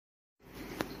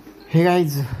Hey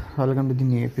guys, welcome to the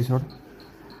new episode.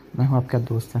 मैं हूं आपका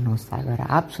दोस्त अनुज सागर।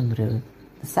 आप सुन रहे हो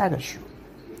द सागर शो।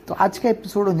 तो आज का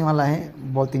एपिसोड होने वाला है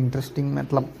बहुत इंटरेस्टिंग।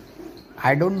 मतलब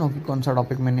आई डोंट नो कि कौन सा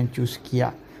टॉपिक मैंने चूज़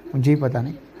किया, मुझे ही पता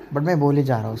नहीं, बट मैं बोले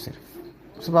जा रहा हूँ।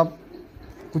 सिर्फ आप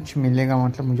कुछ मिलेगा,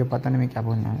 मतलब मुझे पता नहीं मैं क्या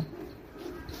बोलना है,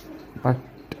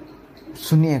 बट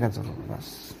सुनिएगा ज़रूर।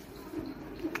 बस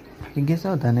ये कैसा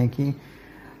होता है ना कि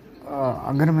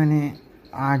अगर मैंने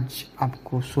आज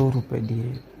आपको 100 रुपये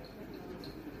दिए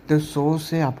तो 100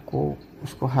 से आपको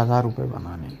उसको 1000 रुपये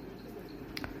बनाने,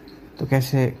 तो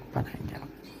कैसे बनाएंगे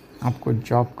आपको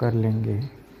जॉब कर लेंगे,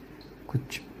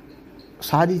 कुछ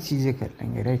सारी चीज़ें कर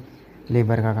लेंगे, राइट।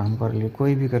 लेबर का काम कर लिए,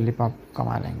 कोई भी कर लिए, आप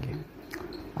कमा लेंगे।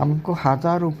 अब आपको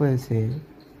 1000 रुपये से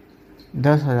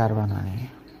 10,000 बनाने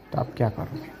हैं, तो आप क्या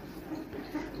करोगे?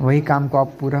 वही काम को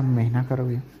आप पूरा महीना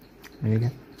करोगे, मिल गया।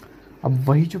 अब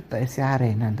वही जो पैसे आ रहे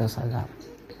हैं ना 10,000,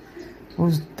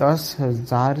 उस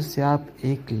 10,000 से आप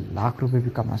 1,00,000 रुपये भी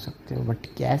कमा सकते हो, बट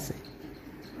कैसे?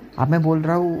 अब मैं बोल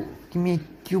रहा हूँ कि मैं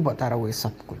क्यों बता रहा हूँ ये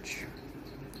सब कुछ।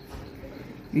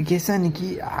 ये कैसा नहीं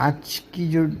कि आज की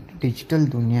जो डिजिटल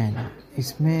दुनिया है ना,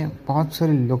 इसमें बहुत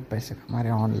सारे लोग पैसे कमा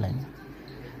रहे हैं ऑनलाइन,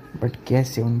 बट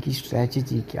कैसे, उनकी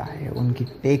स्ट्रैटेजी क्या है, उनकी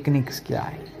टेक्निक्स क्या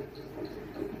है,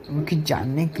 उनकी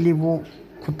जानने के लिए वो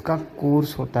खुद का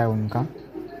कोर्स होता है उनका।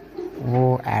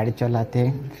 वो ऐड चलाते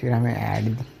हैं, फिर हमें ऐड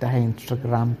दिखता है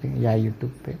इंस्टाग्राम पे या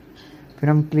यूट्यूब पे, फिर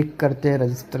हम क्लिक करते हैं,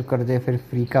 रजिस्टर करते हैं, फिर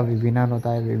फ्री का वेबिनार होता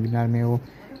है, वेबिनार में वो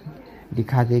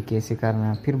दिखा दे कैसे करना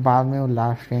है, फिर बाद में वो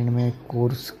लास्ट एंड में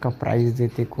कोर्स का प्राइस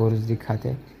देते, कोर्स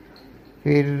दिखाते,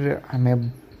 फिर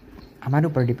हमें हमारे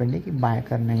ऊपर डिपेंड है कि बाय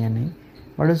करना है या नहीं।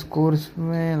 बट उस कोर्स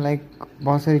में लाइक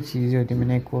बहुत सारी चीज़ें होती।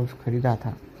 मैंने एक कोर्स ख़रीदा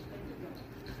था,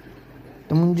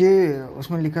 तो मुझे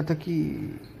उसमें लिखा था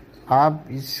कि आप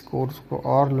इस कोर्स को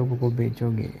और लोगों को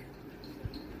बेचोगे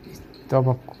तब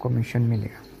आपको कमीशन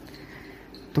मिलेगा।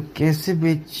 तो कैसे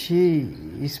बेचे,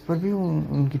 इस पर भी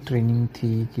उनकी ट्रेनिंग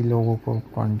थी कि लोगों को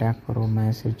कांटेक्ट करो,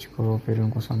 मैसेज करो, फिर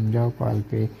उनको समझाओ कॉल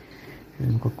पे, फिर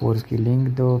उनको कोर्स की लिंक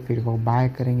दो, फिर वो बाय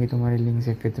करेंगे तुम्हारे लिंक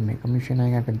से, फिर तुम्हें कमीशन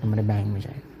आएगा, फिर तुम्हारे बैंक में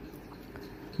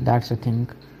जाएगा। That's a thing.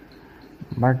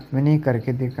 बट मैंने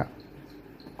करके देखा,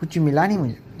 कुछ मिला नहीं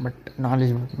मुझे, बट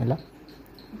नॉलेज बहुत मिला।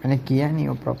 मैंने किया नहीं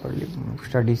वो प्रॉपरली,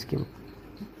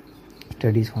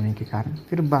 स्टडीज़ होने के कारण।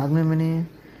 फिर बाद में मैंने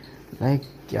लाइक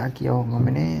क्या किया होगा,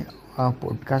 मैंने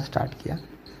पॉडकास्ट स्टार्ट किया।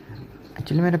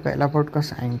 एक्चुअली मेरा पहला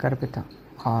पॉडकास्ट एंकर पे था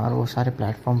और वो सारे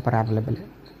प्लेटफॉर्म पर अवेलेबल है।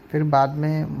 फिर बाद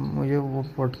में मुझे वो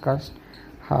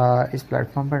पॉडकास्ट इस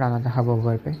प्लेटफॉर्म पर डालना था, हब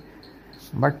हबर पे।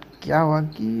 बट क्या हुआ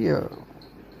कि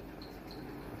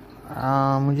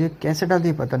मुझे कैसे डालते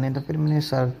ही पता नहीं था। फिर मैंने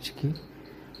सर्च की,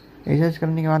 रिसर्च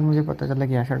करने के बाद मुझे पता चला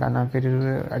कि ऐसा डालना। फिर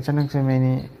अचानक से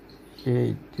मैंने ये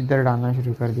इधर डालना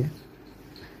शुरू कर दिया।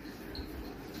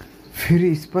 फिर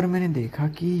इस पर मैंने देखा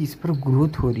कि इस पर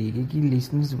ग्रोथ हो रही है, कि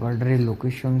लिसनर्स बढ़ रहे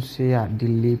लोकेशन से,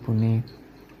 दिल्ली, पुणे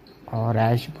और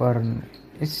एशबर्न,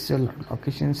 इस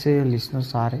लोकेशन से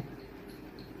लिसनर्स आ रहे।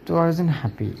 तो आई वॉज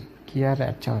हैप्पी कि यार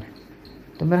अच्छा हो रहा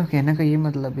है। तो मेरा कहने का ये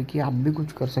मतलब है कि आप भी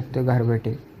कुछ कर सकते हो घर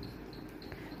बैठे।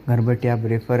 घर बैठे आप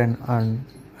refer and earn,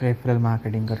 referral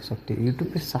marketing कर सकते हो। यूट्यूब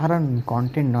पे सारा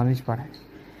कंटेंट नॉलेज पड़ा है,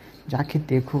 जाके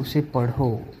देखो, उसे पढ़ो,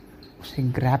 उसे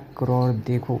ग्रैब करो और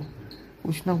देखो,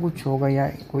 कुछ ना कुछ होगा। या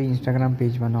कोई इंस्टाग्राम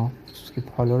पेज बनाओ, उसके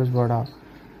फॉलोअर्स बढ़ाओ,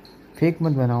 फेक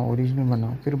मत बनाओ, ओरिजिनल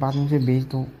बनाओ, फिर बाद में उसे बेच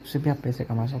दो, उससे भी आप पैसे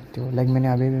कमा सकते हो। लाइक मैंने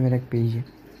अभी भी, मेरा एक पेज है,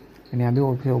 मैंने अभी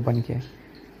ओपन किया है,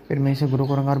 फिर मैं इसे ग्रो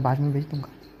करूँगा और बाद में बेच दूँगा।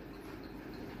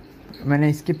 मैंने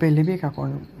इसके पहले भी एक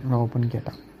अकाउंट ओपन किया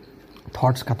था,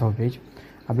 थॉट्स का था वो पेज।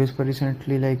 अभी उस पर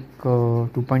रिसेंटली लाइक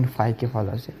 2.5 के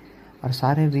फॉलोअर्स है, और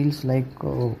सारे reels like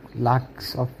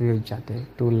lakhs of views जाते हैं,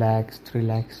 2 लाख 3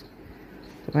 लाख।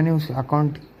 तो मैंने उस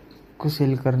अकाउंट को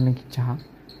सेल करने की चाहा,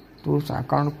 तो उस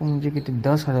अकाउंट को मुझे कितने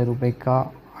 10,000 रुपये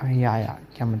का ही आया,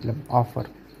 क्या मतलब ऑफ़र।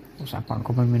 उस अकाउंट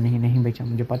को मैं नहीं बेचा।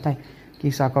 मुझे पता है कि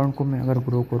इस अकाउंट को मैं अगर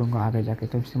ग्रो करूँगा आगे जाके,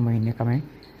 तो इससे महीने का मैं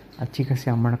अच्छी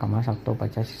खासी अमाउंट कमा सकता हूँ,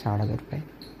 85-60 रुपये,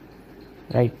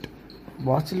 राइट।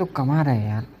 बहुत से लोग कमा रहे हैं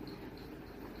यार।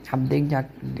 आप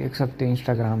देख सकते हो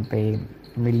इंस्टाग्राम पे,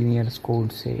 मिलियनियर्स कोड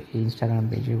से इंस्टाग्राम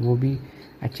पेज है, वो भी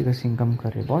अच्छी खासी इनकम कर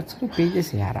रहे हैं। बहुत सारे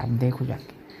पेजेस है यार, आप देखो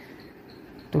जाके।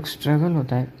 तो स्ट्रगल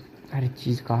होता है हर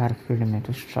चीज़ का, हर फील्ड में।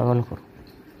 तो स्ट्रगल करो,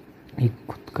 एक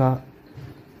खुद का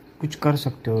कुछ कर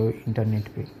सकते हो इंटरनेट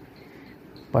पे।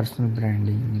 पर्सनल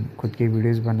ब्रांडिंग, खुद के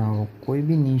वीडियोस बनाओ, कोई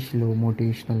भी नीश लो,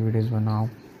 मोटिवेशनल वीडियोस बनाओ,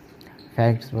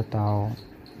 फैक्ट्स बताओ,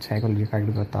 साइकोलॉजी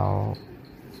फैक्ट बताओ,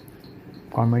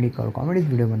 कॉमेडी करो, कॉमेडी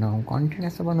वीडियो बनाओ, कंटेंट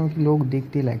ऐसा बनाओ कि लोग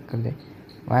देखते ही लाइक कर दे,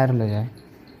 वायरल हो जाए,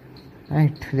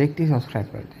 राइट। देखते ही सब्सक्राइब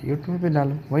कर दे। यूट्यूब पे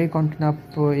डालो वही कंटेंट,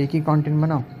 आप एक ही कंटेंट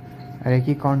बनाओ, और एक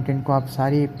ही कंटेंट को आप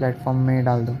सारी प्लेटफॉर्म में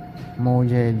डाल दो।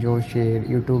 मौज है, जोश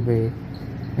है, यूट्यूब है,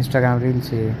 इंस्टाग्राम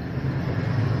रील्स है,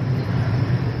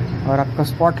 और आपका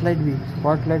स्पॉटलाइट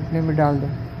में भी डाल दो,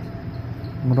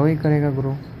 ग्रो ही करेगा।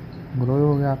 ग्रो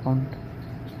हो गया अकाउंट।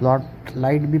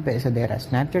 स्पॉटलाइट भी पैसे दे रहा है,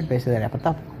 स्नैपचैट पैसे दे रहा है, पता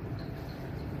आपको?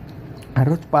 हर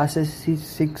रोज 5 से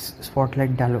 6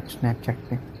 स्पॉटलाइट डालो स्नैपचैट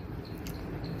पे।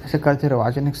 ऐसे करते रहो,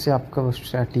 अचानक से आपका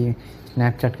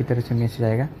स्नैपचैट की तरफ से मैसेज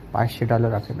आएगा,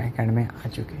 $500 आपके बैंक अकाउंट में आ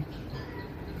चुके हैं।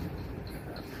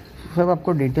 सब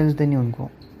आपको डिटेल्स देनी उनको,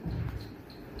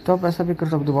 तो आप ऐसा भी कर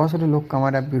सकते हो। बहुत सारे लोग कमा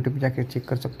रहे हैं, आप यूट्यूब पे जाकर चेक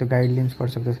कर सकते हो, गाइडलाइंस पढ़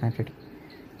सकते हो स्नैपचैट की,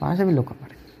 वहाँ से भी लोग कमा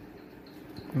रहे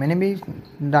हैं। मैंने भी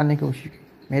डालने की कोशिश की,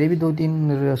 मेरे भी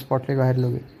 2-3 स्पॉटलाइट वायरल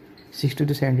हो गए, 60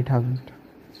 to 70,000।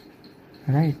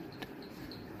 राइट,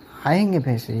 आएंगे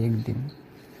पैसे एक दिन,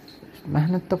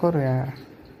 मेहनत तो करो यार।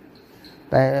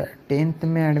 10th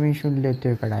में एडमिशन लेते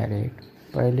हो डायरेक्ट,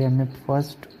 पहले हमें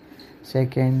first,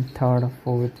 second, third,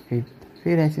 fourth, fifth,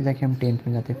 फिर ऐसे जाके हम 10th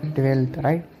में जाते, फिर 12th।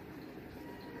 राइट,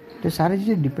 तो सारी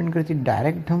चीज़ें डिपेंड करती है।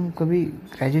 डायरेक्ट हम कभी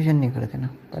ग्रेजुएशन नहीं करते ना,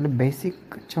 पहले बेसिक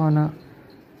अच्छा होना।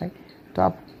 राइट, तो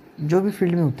आप जो भी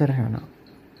फील्ड में उतर रहे हो ना,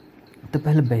 तो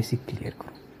पहले बेसिक क्लियर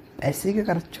करो। बेसिक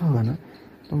अगर अच्छा होगा ना,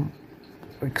 तुम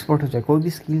एक्सपर्ट हो जाए, कोई भी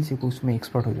स्किल सीखो, उसमें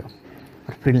एक्सपर्ट हो जाओ,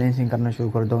 और फ्रीलांसिंग करना शुरू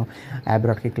कर दो।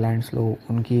 एब्रॉड के क्लाइंट्स लो,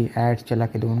 उनकी एड्स चला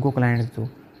के दो, उनको क्लाइंट्स दो,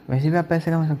 वैसे भी आप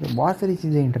पैसे कमा सकते हो। बहुत सारी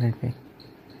चीज़ें इंटरनेट पे।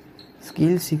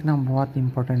 स्किल सीखना बहुत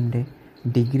इंपॉर्टेंट है,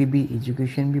 डिग्री भी,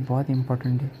 एजुकेशन भी बहुत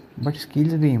इंपॉर्टेंट है, बट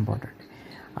स्किल्स भी इम्पोर्टेंट है।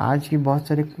 आज की बहुत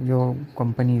सारे जो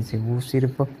कंपनीज है वो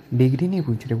सिर्फ डिग्री नहीं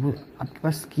पूछ रहे, वो आपके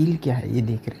पास स्किल क्या है ये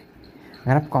देख रहे हैं।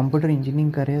 अगर आप कंप्यूटर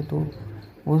इंजीनियरिंग कर रहे हो तो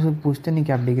वो सब पूछते नहीं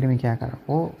कि आप डिग्री में क्या कर रहे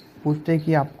हो, वो पूछते हैं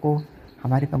कि आपको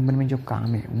हमारे कंपनी में जो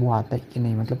काम है वो आता है कि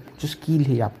नहीं, मतलब जो स्किल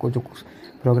है आपको, जो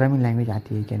प्रोग्रामिंग लैंग्वेज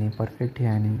आती है कि नहीं, परफेक्ट है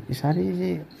या नहीं, ये सारी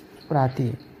चीज़ें पर आती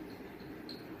है।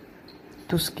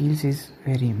 तो skills is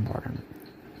very important.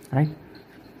 Right,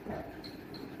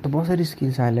 तो बहुत सारी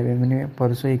स्किल्स आ रही है। मैंने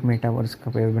परसों एक मेटावर्स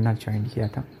का वेबिनार ज्वाइन किया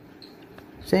था,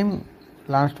 सेम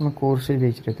लास्ट में कोर्सेज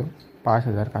बेच रहे थे,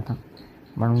 5,000 का था,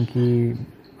 बट उनकी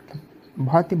मतलब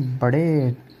बहुत ही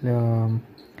बड़े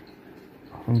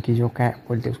उनकी जो क्या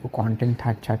बोलते हैं उसको, कंटेंट था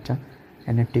अच्छा।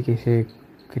 NFT कैसे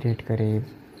क्रिएट करे,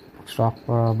 स्टॉक,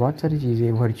 बहुत सारी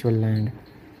चीज़ें, वर्चुअल लैंड।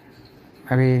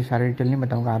 अभी सारे डिटेल नहीं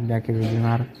बताऊंगा, आप जाके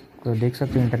वेबिनार को देख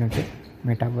सकते हो इंटरनेट पे,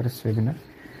 मेटावर्स वेबिनार।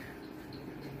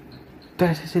 तो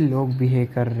ऐसे लोग बिहेव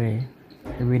कर रहे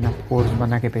हैं, बिना कोर्स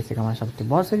बना के पैसे कमा सकते,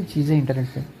 बहुत सारी चीज़ें इंटरनेट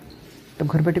पे, तो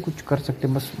घर बैठे कुछ कर सकते।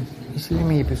 बस इसलिए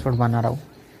मैं ये एपिसोड बना रहा हूँ,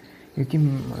 क्योंकि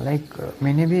लाइक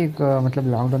मैंने भी एक मतलब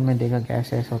लॉकडाउन में देखा कि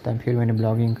ऐसा होता है। फिर मैंने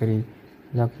ब्लॉगिंग करी,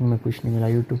 ब्लॉगिंग में कुछ नहीं मिला।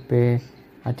 यूट्यूब पे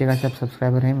अच्छे खासे अब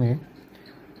सब्सक्राइबर हैं मेरे,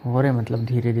 हो रहे मतलब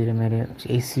धीरे धीरे मेरे।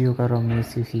 SEO कर रहा हूँ मैं,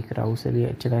 SEO सीख रहा हूँ, उससे भी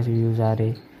अच्छे खासे व्यूज़ आ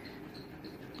रहे,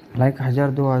 लाइक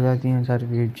 1,000, 2,000, 3,000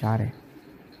 व्यूज जा रहे।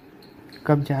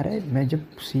 कब जा रहे? मैं जब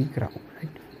सीख रहा हूँ।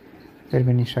 राइट, फिर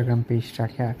मैंने इंस्टाग्राम पेज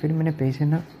स्टार्ट किया, फिर मैंने पैसे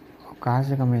ना कहाँ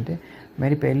से कमाए थे।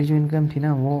 मेरी पहली जो इनकम थी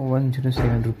ना वो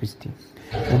 107 रुपीज़ थी।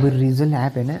 वो भी रीजल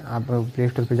ऐप है ना, आप प्ले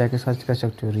स्टोर पर जाके सर्च कर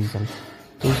सकते हो रीजल।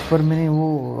 तो उस पर मैंने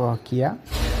वो किया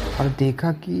और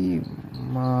देखा कि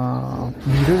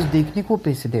वीडियोस देखने को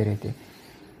पैसे दे रहे थे।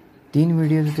 3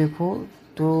 वीडियोस देखो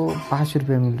तो 5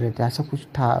 रुपये मिल रहे थे, ऐसा कुछ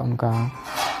था उनका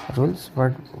रूल्स।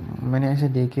 बट मैंने ऐसे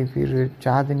देखे, फिर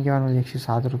 4 दिन के बाद मुझे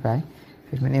 107 रुपये आए।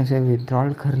 फिर मैंने उसे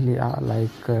विड्रॉल कर लिया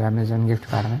लाइक अमेज़न गिफ्ट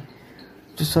कार्ड में,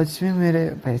 जो सच में मेरे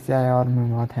पैसे आए और मैं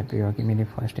बहुत हैप्पी हुआ कि मेरी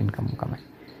फर्स्ट इनकम कमाई।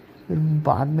 फिर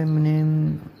बाद में मैंने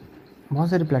बहुत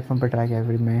सारे प्लेटफॉर्म पर ट्राई किया,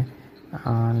 फिर मैं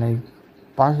लाइक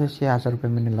 5 से 6,000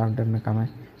 रुपये मैंने लॉकडाउन में कमाए,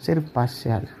 सिर्फ 5 से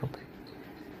 6,000 रुपये।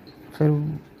 फिर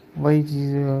वही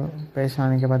चीज़, पैसा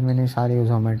आने के बाद मैंने सारे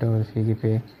ज़ोमेटो और स्विगी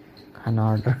पे खाना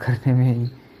ऑर्डर करने में ही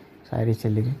सारी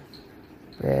चली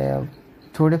गई।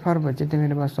 थोड़े फार बचे थे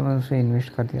मेरे पास, तो मैं उसे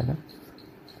इन्वेस्ट कर दिया था।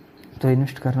 तो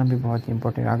इन्वेस्ट करना भी बहुत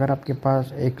इंपॉर्टेंट है। अगर आपके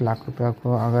पास 1,00,000 रुपये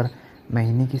को अगर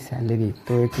महीने की सैलरी,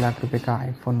 तो 1,00,000 रुपये का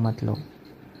आईफोन मत लो,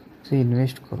 उसे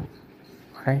इन्वेस्ट करो।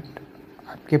 राइट,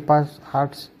 आपके पास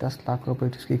 8 से 10 लाख रुपये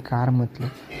तो उसकी कार मत लो,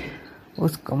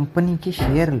 उस कंपनी के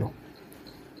शेयर लो।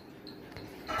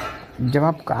 जब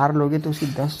आप कार लोगे तो उसकी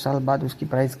 10 साल बाद उसकी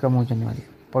प्राइस कम हो जाने वाली है,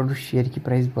 पर उस शेयर की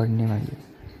प्राइस बढ़ने वाली है।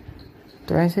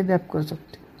 तो ऐसे भी आप कर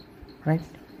सकते हो। राइट,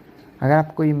 अगर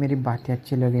आपको ये मेरी बातें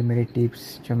अच्छी लगे, मेरे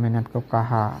टिप्स जो मैंने आपको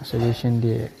कहा, सजेशन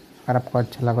दिए, अगर आपको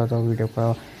अच्छा लगा तो वीडियो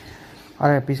को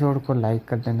और एपिसोड को लाइक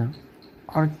कर देना,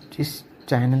 और जिस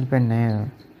चैनल पे नए हो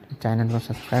चैनल को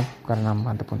सब्सक्राइब करना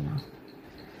मत भूलना।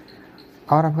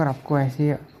 और अगर आपको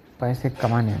ऐसे पैसे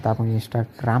कमाने हैं तो आप मुझे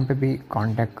इंस्टाग्राम पे भी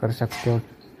कांटेक्ट कर सकते हो,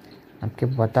 आपके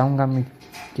बताऊंगा मैं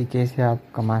कि कैसे आप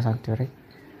कमा सकते हो।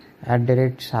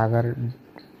 राइट, @sagar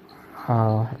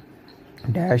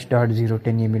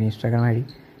 -.010 ये मेरी इंस्टाग्राम आई डी।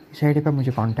 इस आई डी पर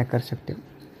मुझे कांटेक्ट कर सकते हो,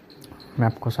 मैं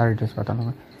आपको सारे डिटेल्स बता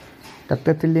दूँगा। तब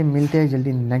तक के लिए मिलते हैं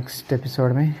जल्दी नेक्स्ट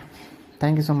एपिसोड में।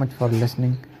 Thank you so much for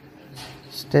listening.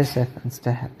 Stay safe and stay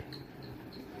happy.